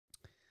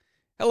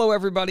Hello,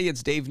 everybody.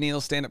 It's Dave Neal,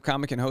 stand-up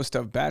comic and host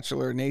of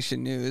Bachelor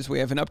Nation News. We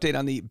have an update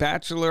on the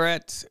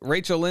Bachelorette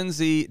Rachel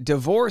Lindsay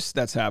divorce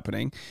that's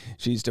happening.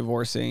 She's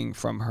divorcing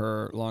from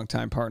her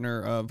longtime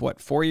partner of,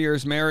 4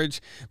 years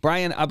marriage,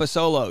 Brian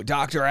Abasolo,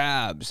 Dr.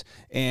 Abs.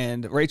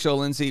 And Rachel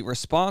Lindsay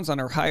responds on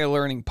her Higher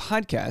Learning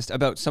podcast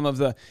about some of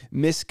the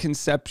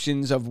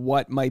misconceptions of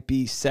what might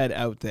be said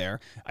out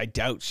there. I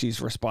doubt she's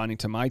responding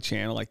to my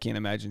channel. I can't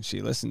imagine she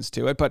listens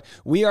to it. But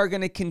we are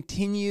going to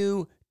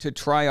continue to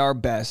try our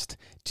best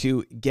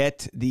to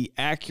get the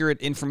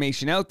accurate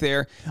information out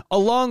there,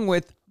 along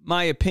with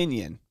my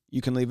opinion.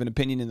 You can leave an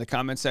opinion in the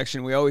comment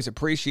section. We always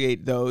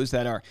appreciate those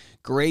that are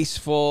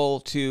graceful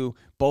to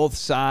both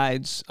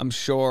sides. I'm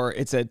sure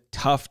it's a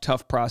tough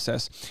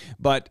process.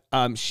 But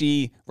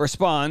she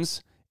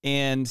responds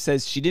and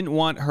says she didn't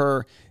want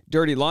her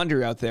dirty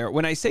laundry out there.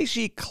 When I say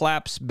she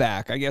claps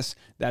back, I guess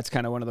that's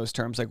kind of one of those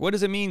terms. Like, what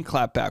does it mean,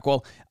 clap back?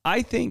 Well,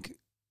 I think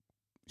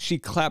she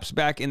claps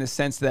back in the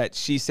sense that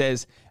she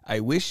says,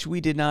 I wish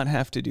we did not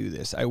have to do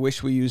this. I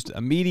wish we used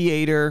a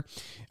mediator.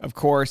 Of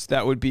course,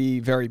 that would be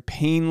very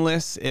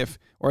painless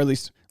or at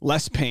least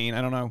less pain.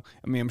 I don't know.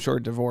 I mean, I'm sure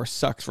divorce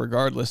sucks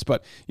regardless,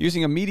 but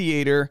using a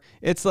mediator,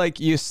 it's like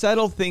you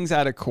settle things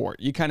out of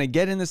court. You kind of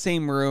get in the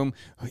same room.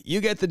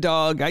 You get the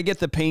dog. I get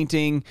the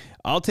painting.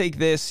 I'll take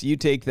this. You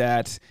take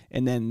that.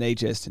 And then they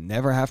just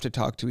never have to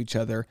talk to each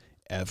other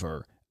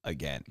ever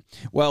again.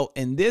 Well,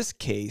 in this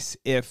case,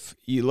 if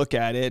you look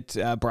at it,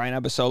 Brian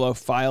Abasolo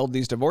filed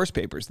these divorce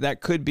papers.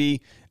 That could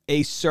be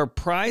a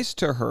surprise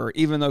to her,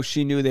 even though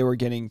she knew they were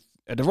getting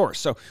a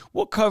divorce. So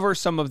we'll cover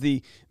some of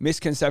the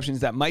misconceptions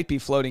that might be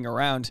floating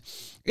around.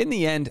 In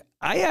the end,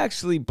 I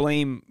actually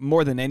blame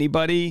more than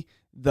anybody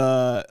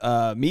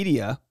the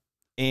media.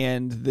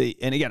 And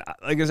again,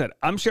 like I said,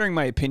 I'm sharing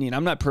my opinion.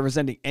 I'm not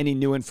presenting any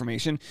new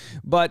information,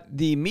 but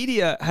the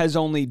media has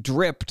only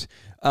dripped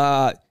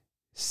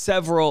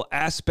several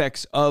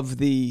aspects of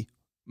the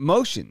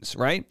motions,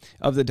 right?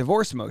 Of the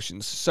divorce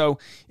motions. So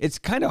it's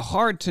kind of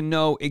hard to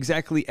know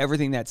exactly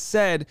everything that's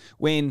said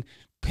when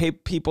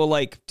people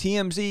like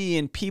TMZ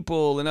and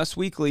People and Us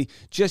Weekly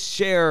just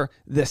share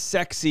the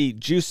sexy,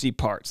 juicy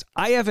parts.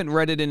 I haven't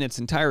read it in its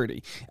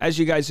entirety. As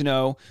you guys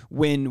know,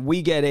 when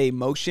we get a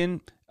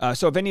motion,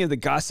 so if any of the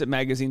gossip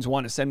magazines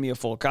want to send me a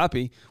full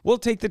copy, we'll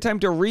take the time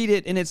to read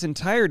it in its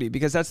entirety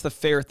because that's the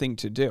fair thing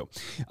to do.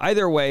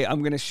 Either way, I'm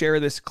going to share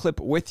this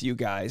clip with you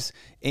guys.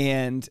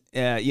 And,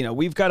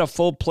 we've got a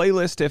full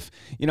playlist.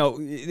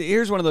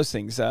 Here's one of those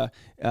things.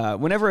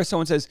 Whenever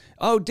someone says,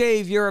 oh,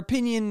 Dave, your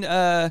opinion,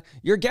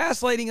 you're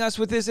gaslighting us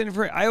with this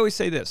information. I always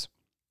say this.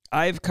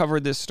 I've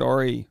covered this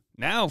story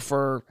now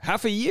for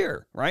half a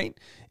year, right?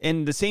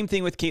 And the same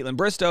thing with Caitlin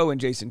Bristow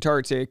and Jason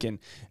Tartick and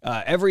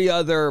every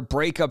other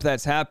breakup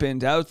that's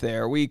happened out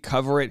there. We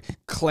cover it.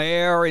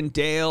 Claire and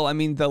Dale. I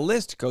mean, the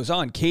list goes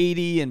on.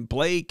 Katie and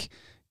Blake,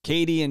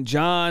 Katie and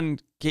John,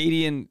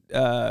 Katie and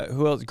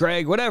who else?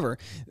 Greg, whatever.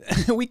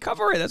 We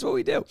cover it. That's what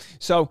we do.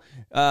 So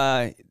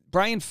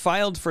Brian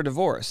filed for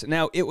divorce.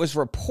 Now, it was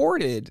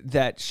reported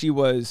that she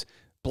was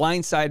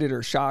blindsided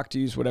or shocked, to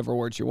use whatever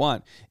words you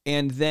want.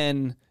 And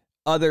then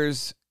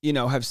others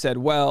have said,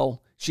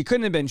 well, she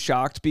couldn't have been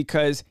shocked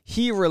because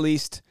he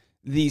released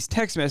these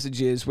text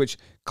messages, which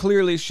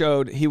clearly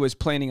showed he was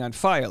planning on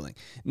filing.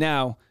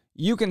 Now,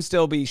 you can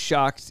still be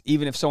shocked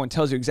even if someone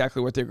tells you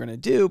exactly what they're going to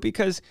do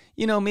because,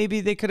 maybe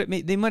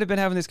they might have been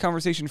having this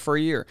conversation for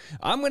a year.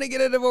 I'm going to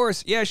get a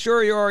divorce. Yeah,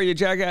 sure you are. You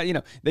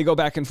jackass. They go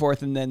back and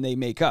forth and then they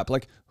make up.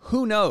 Like,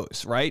 who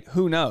knows, right?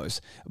 Who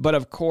knows? But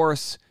of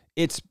course,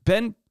 it's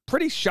been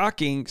pretty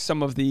shocking,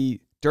 some of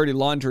the dirty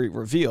laundry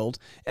revealed.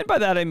 And by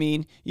that, I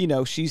mean,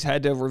 she's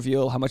had to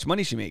reveal how much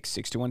money she makes,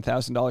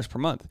 $61,000 per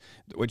month,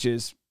 which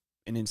is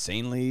an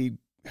insanely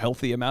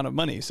healthy amount of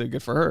money. So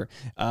good for her.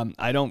 I'm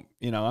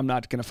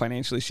not going to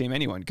financially shame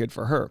anyone. Good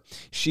for her.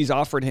 She's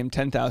offered him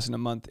 $10,000 a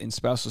month in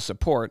spousal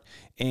support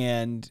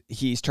and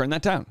he's turned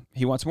that down.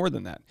 He wants more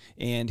than that.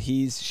 And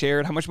he's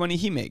shared how much money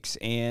he makes.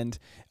 And,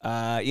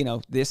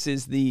 this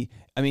is the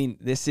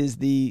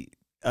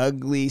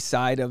ugly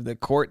side of the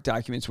court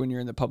documents when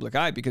you're in the public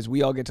eye, because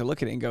we all get to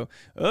look at it and go,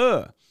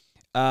 ugh.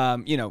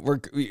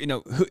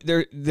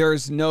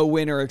 There's no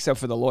winner except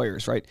for the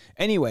lawyers, right?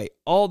 Anyway,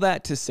 all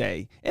that to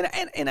say, and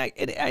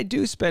I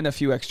do spend a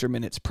few extra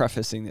minutes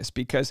prefacing this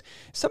because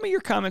some of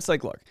your comments,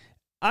 like, look,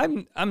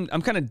 I'm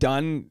kind of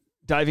done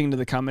diving into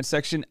the comment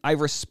section. I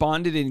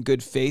responded in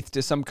good faith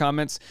to some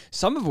comments,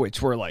 some of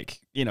which were like,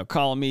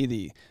 calling me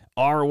the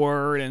R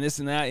word and this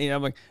and that.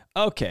 I'm like,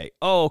 okay,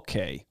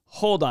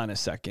 hold on a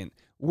second.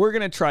 We're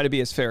going to try to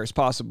be as fair as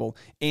possible.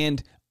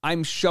 And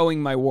I'm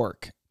showing my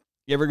work.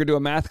 You ever go to a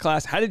math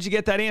class? How did you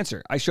get that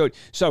answer? I showed.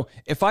 So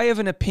if I have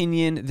an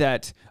opinion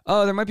that,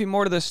 there might be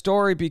more to the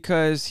story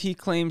because he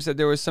claims that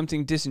there was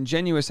something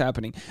disingenuous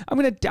happening, I'm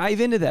going to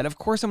dive into that. Of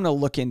course, I'm going to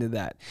look into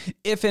that.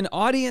 If an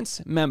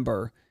audience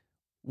member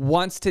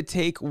wants to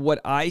take what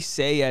I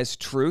say as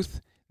truth,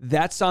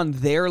 that's on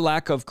their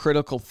lack of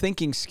critical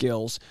thinking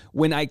skills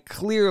when I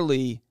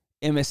clearly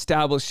am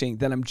establishing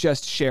that I'm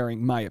just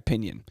sharing my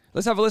opinion.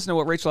 Let's have a listen to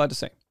what Rachel had to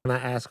say. Can I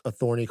ask a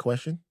thorny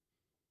question?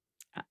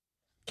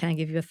 Can I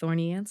give you a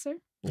thorny answer?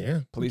 Yeah.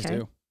 Please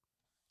do.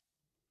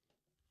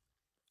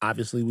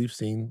 Obviously, we've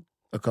seen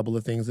a couple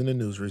of things in the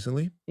news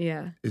recently.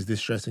 Yeah. Is this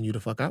stressing you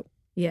to fuck out?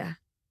 Yeah.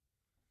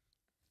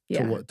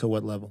 Yeah. To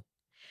what level?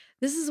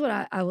 This is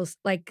what I was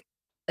like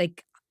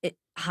it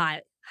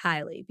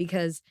highly,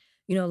 because,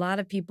 you know, a lot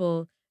of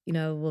people, you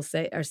know, will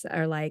say,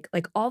 are like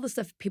all the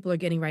stuff people are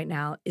getting right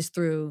now is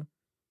through,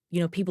 you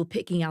know, people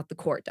picking out the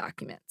court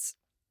documents.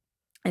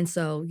 And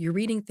so you're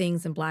reading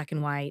things in black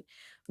and white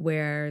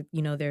where,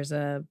 you know, there's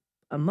a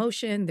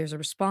motion, there's a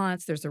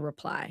response, there's a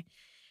reply.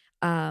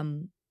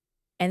 And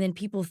then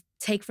people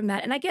take from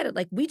that. And I get it.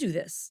 Like, we do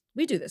this,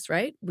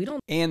 right? We don't.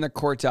 And the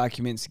court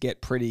documents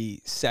get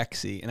pretty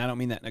sexy. And I don't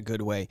mean that in a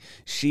good way.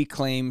 She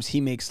claims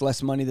he makes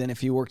less money than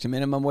if he worked a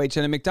minimum wage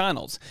at a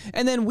McDonald's.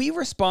 And then we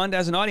respond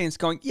as an audience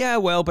going, yeah,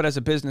 well, but as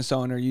a business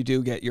owner, you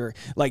do get your,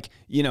 like,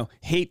 you know,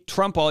 hate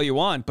Trump all you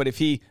want. But if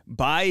he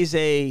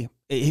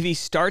if he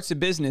starts a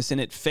business and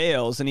it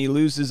fails and he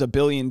loses $1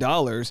 billion,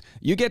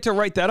 you get to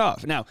write that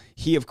off. Now,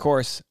 he, of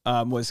course,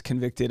 was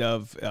convicted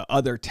of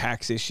other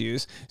tax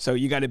issues. So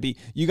you got to be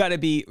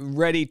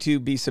ready to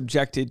be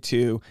subjected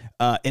to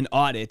an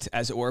audit,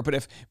 as it were. But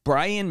if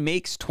Brian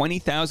makes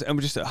 $20,000, I'm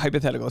just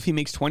hypothetical, if he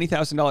makes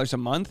 $20,000 a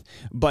month,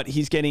 but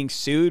he's getting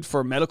sued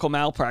for medical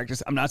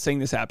malpractice, I'm not saying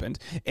this happened,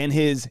 and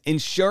his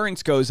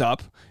insurance goes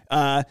up,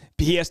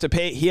 he has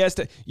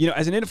to, you know,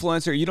 as an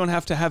influencer, you don't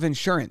have to have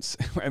insurance.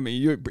 I mean,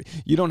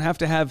 you don't have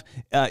to have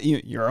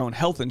your own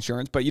health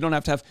insurance, but you don't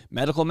have to have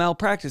medical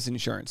malpractice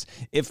insurance.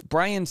 If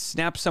Brian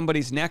snaps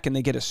somebody's neck and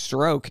they get a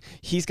stroke,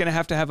 he's going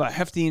to have a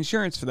hefty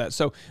insurance for that.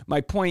 So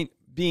my point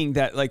being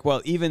that, like,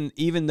 well, even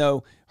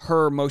though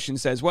her motion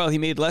says, well, he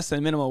made less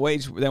than minimum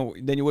wage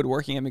than you would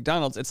working at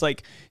McDonald's, it's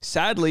like,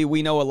 sadly,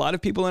 we know a lot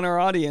of people in our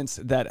audience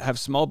that have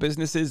small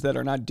businesses that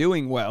are not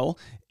doing well,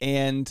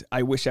 and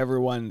I wish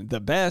everyone the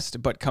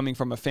best, but coming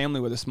from a family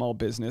with a small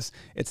business,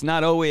 it's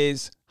not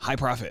always high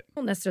profit.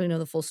 We don't necessarily know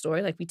the full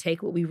story. Like, we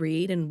take what we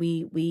read and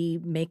we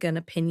make an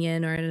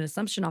opinion or an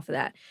assumption off of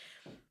that.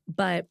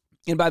 But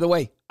and by the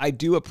way, I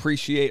do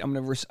appreciate, I'm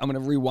gonna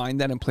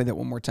rewind that and play that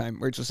one more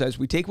time. Rachel says,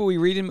 we take what we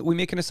read and we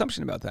make an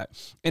assumption about that.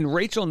 And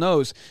Rachel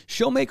knows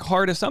she'll make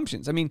hard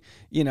assumptions. I mean,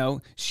 you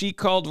know, she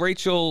called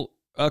Rachel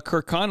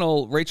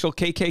Kirkconnell Rachel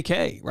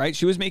KKK, right?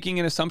 She was making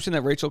an assumption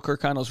that Rachel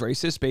Kirkconnell's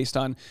racist based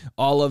on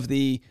all of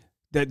the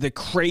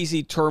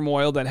crazy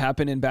turmoil that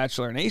happened in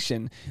Bachelor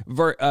Nation.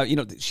 You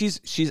know,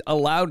 she's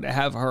allowed to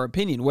have her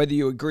opinion, whether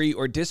you agree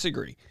or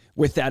disagree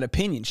with that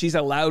opinion. She's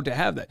allowed to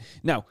have that.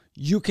 Now,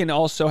 you can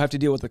also have to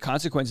deal with the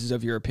consequences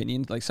of your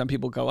opinion. Like, some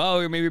people go, oh,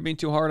 maybe you're being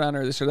too hard on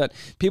her, this or that.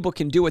 People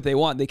can do what they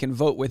want. They can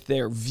vote with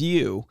their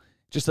view,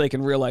 just like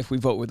in real life we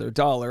vote with our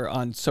dollar.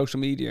 On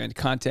social media and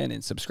content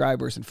and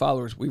subscribers and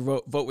followers, we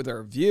vote with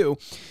our view.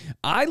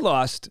 I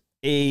lost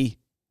a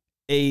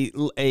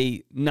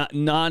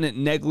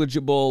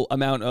non-negligible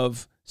amount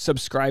of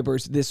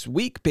subscribers this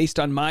week based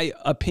on my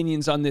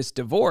opinions on this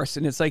divorce.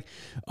 And it's like,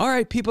 all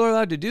right, people are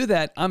allowed to do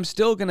that. I'm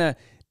still going to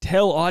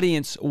tell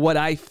audience what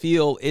I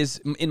feel is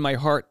in my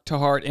heart to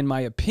heart, in my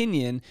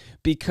opinion,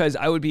 because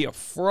I would be a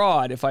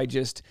fraud if I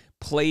just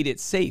played it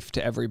safe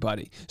to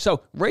everybody.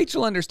 So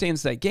Rachel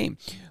understands that game.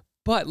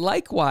 But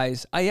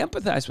likewise, I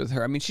empathize with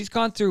her. I mean, she's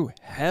gone through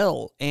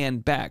hell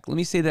and back. Let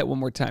me say that one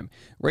more time.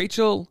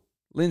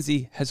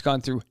 Lindsay has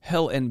gone through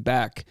hell and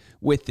back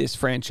with this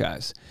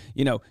franchise.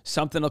 You know,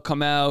 something will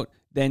come out,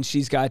 then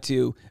she's got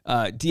to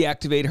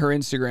deactivate her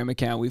Instagram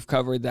account. We've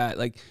covered that.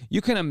 Like,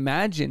 you can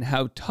imagine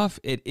how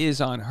tough it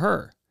is on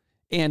her.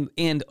 And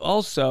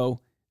also,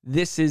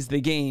 this is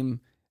the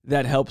game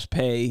that helps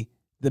pay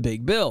the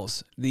big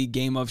bills, the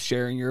game of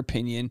sharing your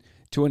opinion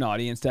to an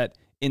audience that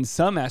in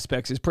some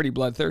aspects is pretty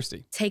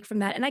bloodthirsty. Take from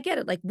that. And I get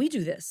it. Like, we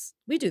do this,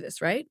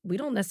 right? We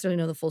don't necessarily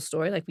know the full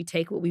story. Like, we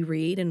take what we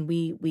read and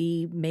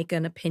we make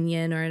an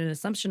opinion or an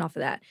assumption off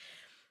of that.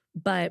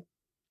 But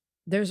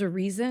there's a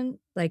reason,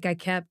 like, I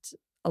kept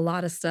a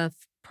lot of stuff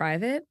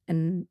private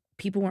and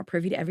people weren't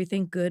privy to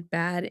everything, good,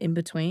 bad, in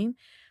between.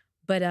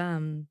 But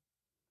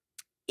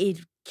it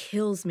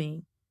kills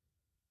me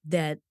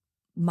that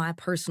my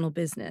personal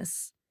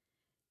business,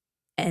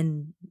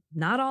 and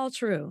not all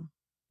true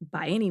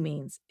by any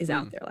means, is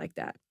out there like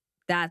that.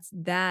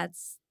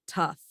 That's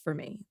tough for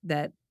me,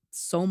 that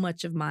so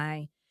much of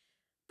my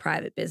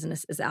private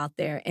business is out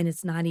there and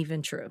it's not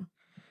even true.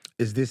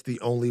 Is this the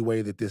only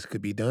way that this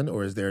could be done,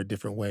 or is there a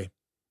different way?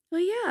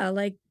 Well, yeah,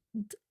 like,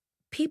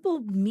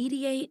 people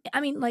mediate. I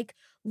mean, like,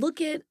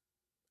 look at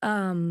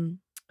who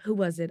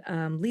was it?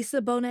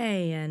 Lisa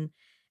Bonet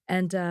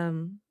and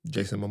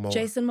Jason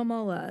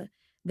Momoa.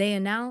 They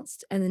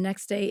announced, and the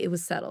next day it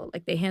was settled.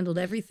 Like, they handled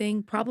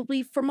everything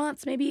probably for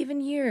months, maybe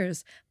even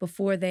years,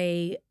 before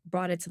they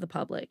brought it to the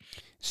public.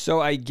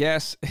 So I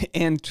guess,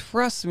 and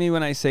trust me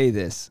when I say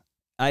this,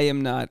 I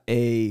am not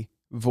a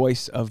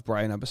voice of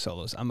Brian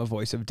Abasolo's. I'm a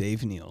voice of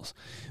Dave Neal's.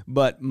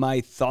 But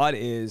my thought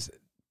is,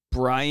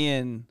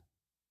 Brian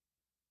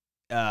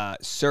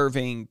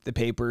serving the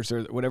papers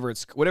or whatever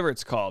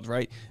it's called,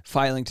 right?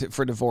 Filing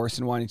for divorce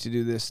and wanting to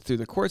do this through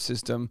the court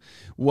system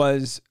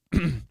was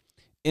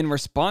in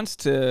response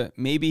to,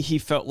 maybe he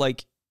felt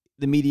like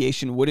the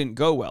mediation wouldn't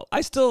go well.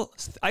 I still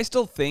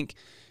think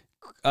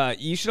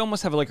you should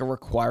almost have like a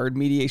required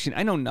mediation.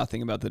 I know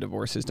nothing about the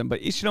divorce system,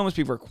 but it should almost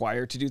be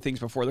required to do things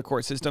before the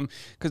court system,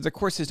 because the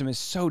court system is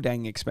so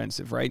dang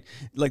expensive, right?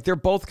 Like they're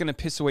both going to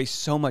piss away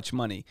so much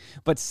money.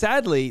 But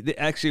sadly,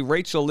 actually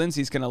Rachel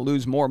Lindsay's going to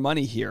lose more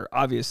money here,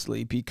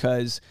 obviously,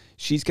 because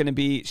she's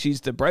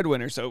the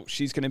breadwinner, so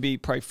she's going to be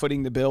probably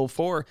footing the bill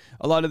for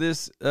a lot of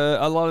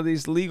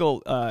these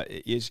legal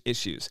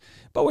issues.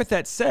 But with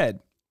that said,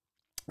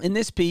 and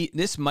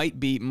this might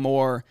be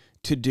more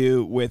to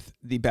do with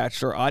the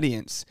Bachelor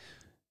audience.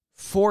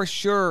 For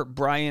sure,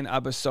 Brian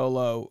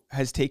Abasolo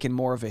has taken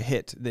more of a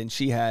hit than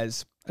she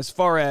has as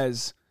far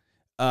as,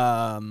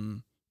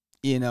 audience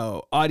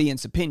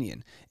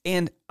opinion.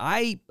 And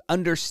I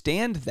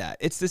understand that.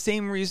 It's the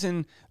same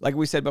reason, like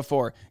we said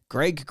before,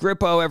 Greg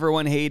Grippo,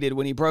 everyone hated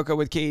when he broke up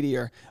with Katie,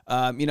 or,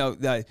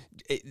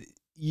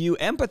 you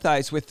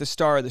empathize with the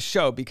star of the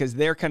show because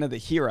they're kind of the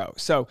hero.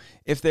 So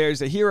if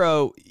there's a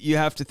hero, you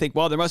have to think,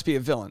 well, there must be a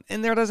villain.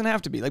 And there doesn't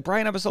have to be. Like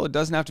Brian Abasolo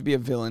doesn't have to be a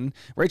villain.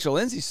 Rachel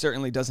Lindsay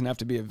certainly doesn't have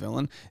to be a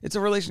villain. It's a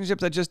relationship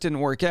that just didn't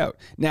work out.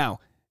 Now,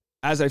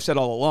 as I've said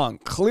all along,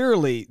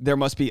 clearly there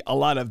must be a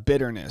lot of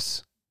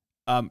bitterness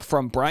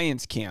from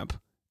Brian's camp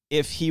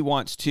if he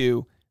wants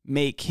to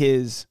make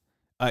his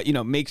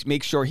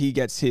make sure he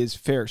gets his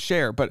fair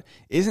share. But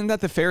isn't that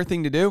the fair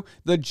thing to do?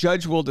 The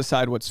judge will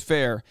decide what's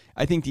fair.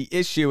 I think the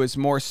issue is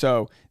more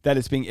so that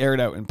it's being aired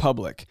out in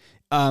public.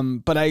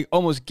 But I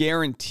almost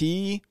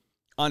guarantee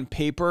on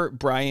paper,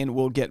 Brian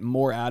will get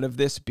more out of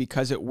this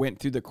because it went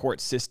through the court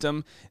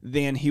system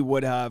than he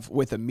would have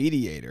with a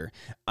mediator.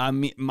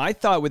 My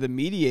thought with a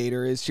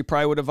mediator is she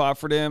probably would have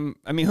offered him,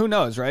 who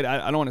knows, right? I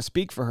don't want to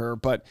speak for her,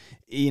 but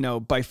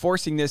by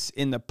forcing this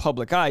in the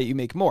public eye, you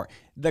make more.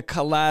 The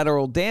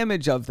collateral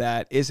damage of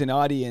that is an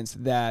audience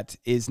that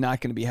is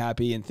not going to be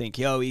happy and think,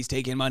 he's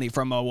taking money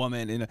from a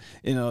woman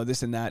and,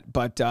 this and that.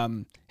 But,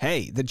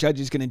 hey, the judge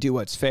is going to do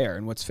what's fair,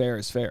 and what's fair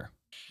is fair.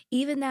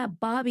 Even that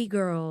Bobby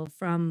girl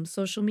from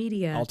social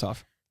media,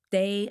 Altoff.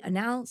 They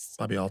announced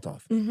Bobby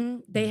Altoff.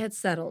 They had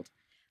settled.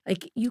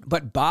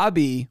 But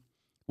Bobby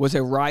was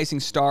a rising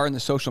star in the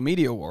social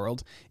media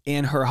world,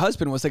 and her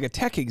husband was like a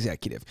tech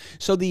executive.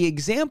 So the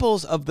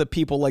examples of the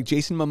people like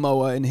Jason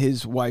Momoa and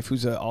his wife,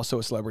 who's also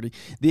a celebrity,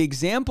 the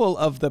example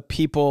of the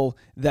people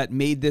that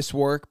made this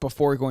work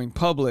before going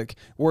public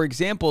were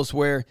examples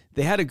where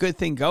they had a good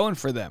thing going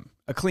for them,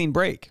 a clean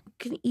break.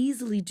 Can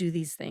easily do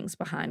these things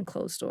behind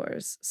closed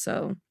doors.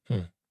 So,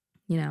 it's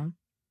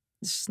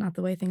just not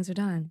the way things are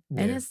done.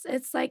 Yeah. And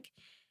it's like,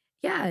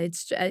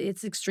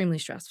 it's extremely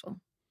stressful.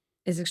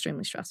 It's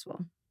extremely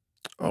stressful.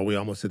 Are we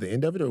almost at the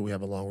end of it, or we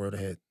have a long road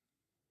ahead?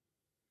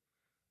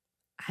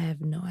 I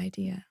have no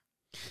idea.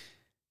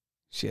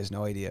 She has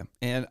no idea.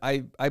 And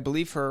I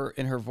believe her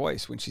in her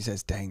voice when she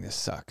says, dang, this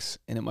sucks.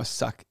 And it must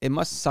suck. It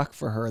must suck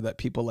for her that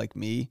people like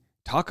me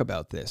talk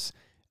about this.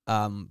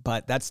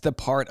 But that's the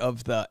part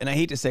of and I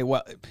hate to say,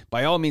 well,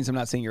 by all means, I'm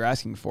not saying you're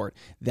asking for it.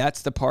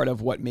 That's the part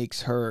of what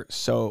makes her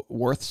so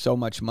worth so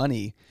much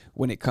money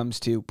when it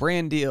comes to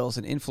brand deals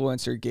and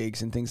influencer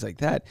gigs and things like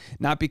that.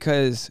 Not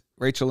because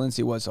Rachel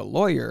Lindsay was a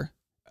lawyer,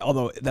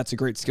 although that's a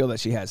great skill that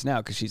she has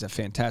now because she's a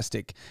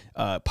fantastic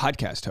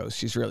podcast host.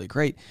 She's really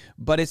great.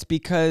 But it's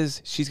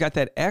because she's got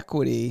that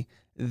equity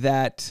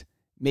that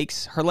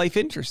makes her life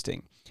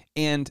interesting.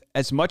 And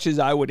as much as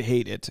I would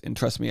hate it, and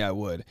trust me, I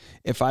would,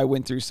 if I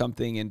went through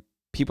something and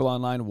people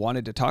online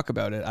wanted to talk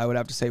about it, I would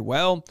have to say,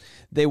 well,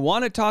 they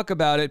want to talk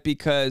about it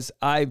because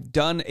I've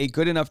done a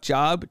good enough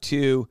job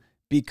to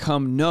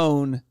become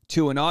known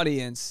to an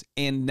audience,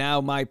 and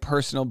now my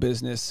personal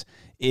business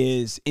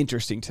is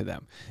interesting to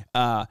them.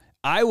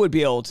 I would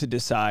be able to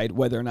decide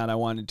whether or not I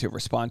wanted to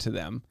respond to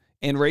them.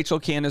 And Rachel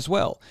can as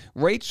well.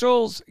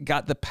 Rachel's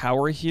got the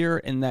power here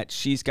in that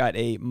she's got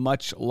a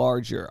much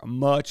larger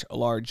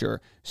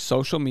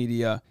social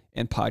media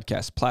and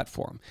podcast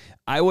platform.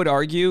 I would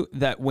argue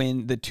that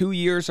when the 2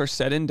 years are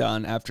said and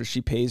done, after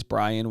she pays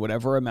Brian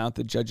whatever amount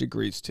the judge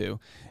agrees to,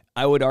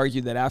 I would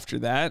argue that after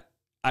that,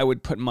 I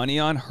would put money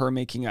on her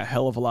making a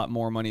hell of a lot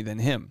more money than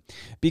him.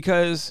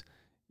 Because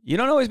you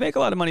don't always make a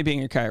lot of money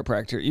being a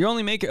chiropractor. You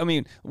only make,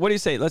 what do you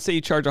say? Let's say you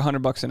charge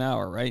 $100 an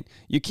hour, right?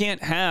 You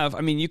can't have,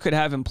 you could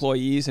have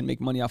employees and make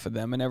money off of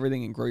them and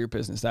everything and grow your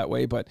business that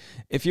way. But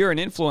if you're an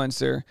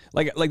influencer,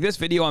 like this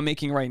video I'm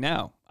making right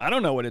now, I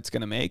don't know what it's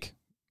going to make.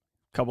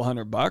 Couple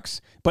 $100,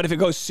 but if it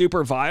goes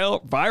super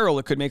viral,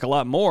 it could make a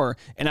lot more,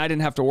 and I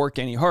didn't have to work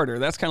any harder.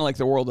 That's kind of like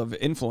the world of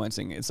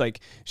influencing. It's like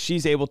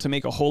she's able to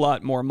make a whole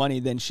lot more money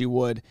than she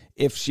would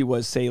if she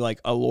was, say, like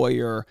a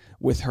lawyer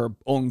with her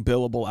own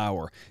billable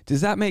hour.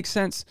 Does that make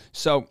sense?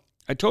 So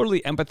I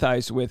totally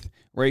empathize with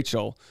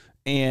Rachel,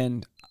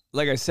 and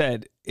like I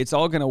said, it's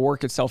all going to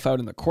work itself out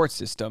in the court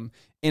system.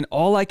 And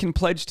all I can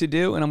pledge to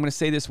do, and I'm going to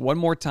say this one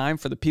more time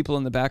for the people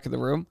in the back of the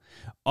room,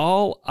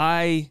 all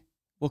I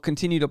will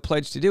continue to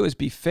pledge to do is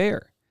be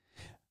fair.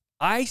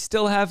 I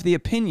still have the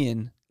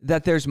opinion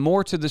that there's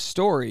more to the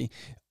story.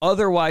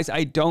 Otherwise,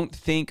 I don't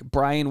think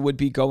Brian would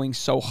be going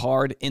so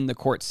hard in the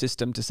court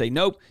system to say,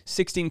 nope,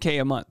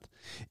 $16K a month.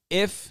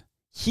 If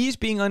he's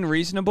being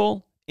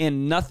unreasonable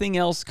and nothing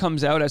else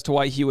comes out as to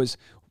why he was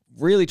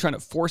really trying to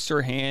force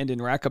her hand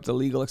and rack up the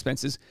legal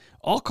expenses,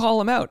 I'll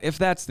call him out if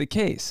that's the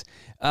case.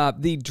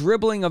 The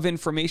dribbling of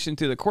information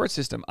through the court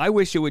system, I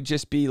wish it would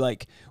just be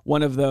like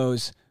one of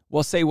those,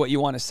 well, say what you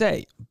want to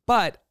say.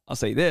 But I'll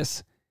say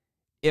this,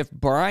 if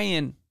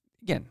Brian,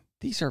 again,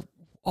 these are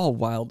all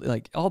wild,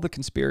 like all the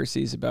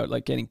conspiracies about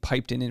like getting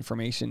piped in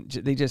information,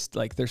 they just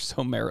like, they're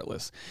so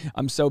meritless.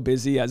 I'm so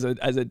busy as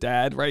a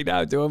dad right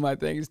now doing my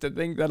things to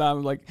think that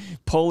I'm like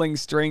pulling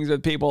strings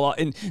with people.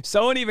 And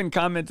someone even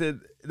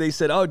commented, they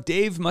said, oh,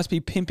 Dave must be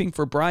pimping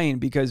for Brian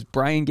because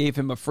Brian gave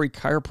him a free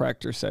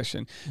chiropractor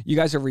session. You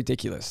guys are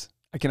ridiculous.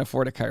 I can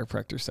afford a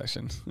chiropractor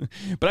session.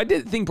 But I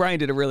did think Brian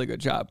did a really good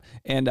job.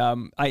 And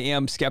I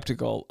am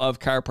skeptical of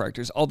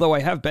chiropractors, although I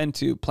have been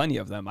to plenty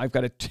of them. I've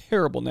got a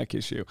terrible neck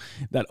issue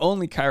that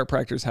only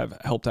chiropractors have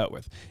helped out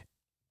with.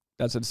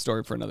 That's a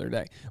story for another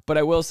day. But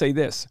I will say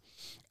this.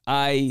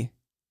 I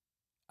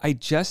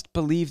just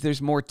believe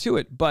there's more to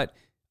it. But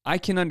I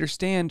can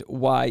understand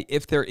why,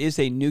 if there is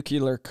a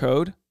nuclear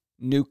code,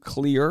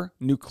 nuclear,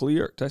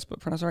 did I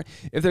pronounce it right?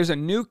 If there's a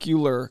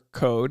nuclear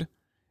code,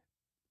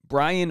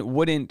 Brian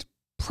wouldn't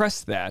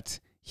press that.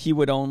 He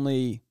would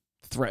only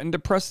threaten to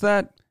press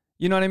that.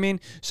 You know what I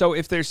mean? So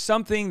if there's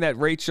something that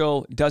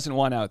Rachel doesn't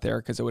want out there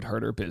because it would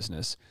hurt her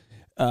business,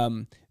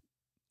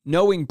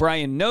 knowing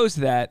Brian knows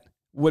that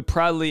would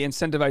probably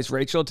incentivize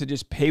Rachel to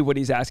just pay what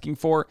he's asking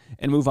for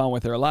and move on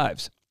with their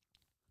lives.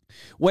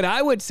 What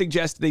I would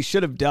suggest they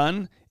should have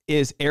done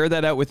is air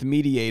that out with the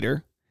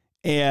mediator,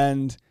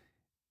 and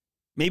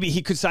maybe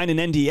he could sign an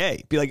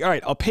NDA. Be like, all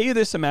right, I'll pay you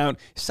this amount.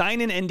 Sign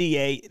an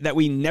NDA that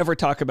we never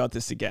talk about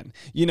this again.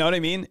 You know what I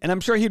mean? And I'm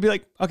sure he'd be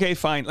like, okay,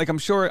 fine. Like I'm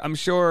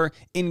sure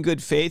in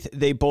good faith,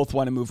 they both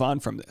want to move on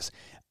from this.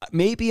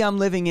 Maybe I'm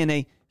living in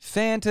a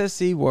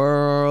fantasy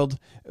world,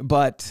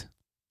 but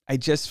I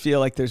just feel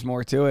like there's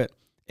more to it.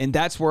 And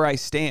that's where I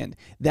stand.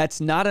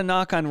 That's not a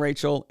knock on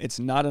Rachel. It's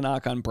not a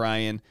knock on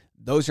Brian.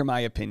 Those are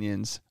my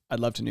opinions. I'd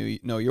love to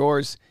know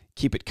yours.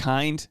 Keep it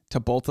kind to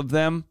both of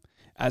them.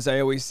 As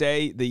I always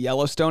say, the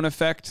Yellowstone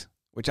effect,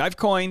 which I've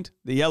coined,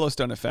 the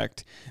Yellowstone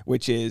effect,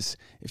 which is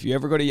if you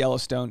ever go to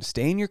Yellowstone,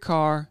 stay in your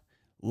car,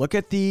 look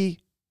at the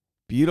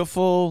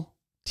beautiful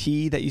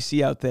tea that you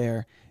see out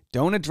there.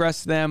 Don't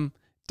address them.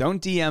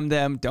 Don't DM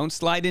them. Don't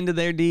slide into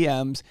their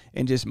DMs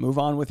and just move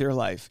on with your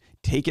life.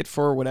 Take it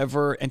for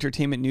whatever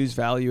entertainment news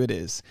value it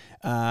is.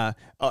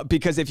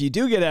 Because if you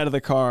do get out of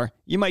the car,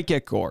 you might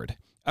get gored.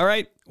 All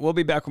right, we'll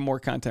be back with more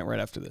content right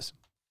after this.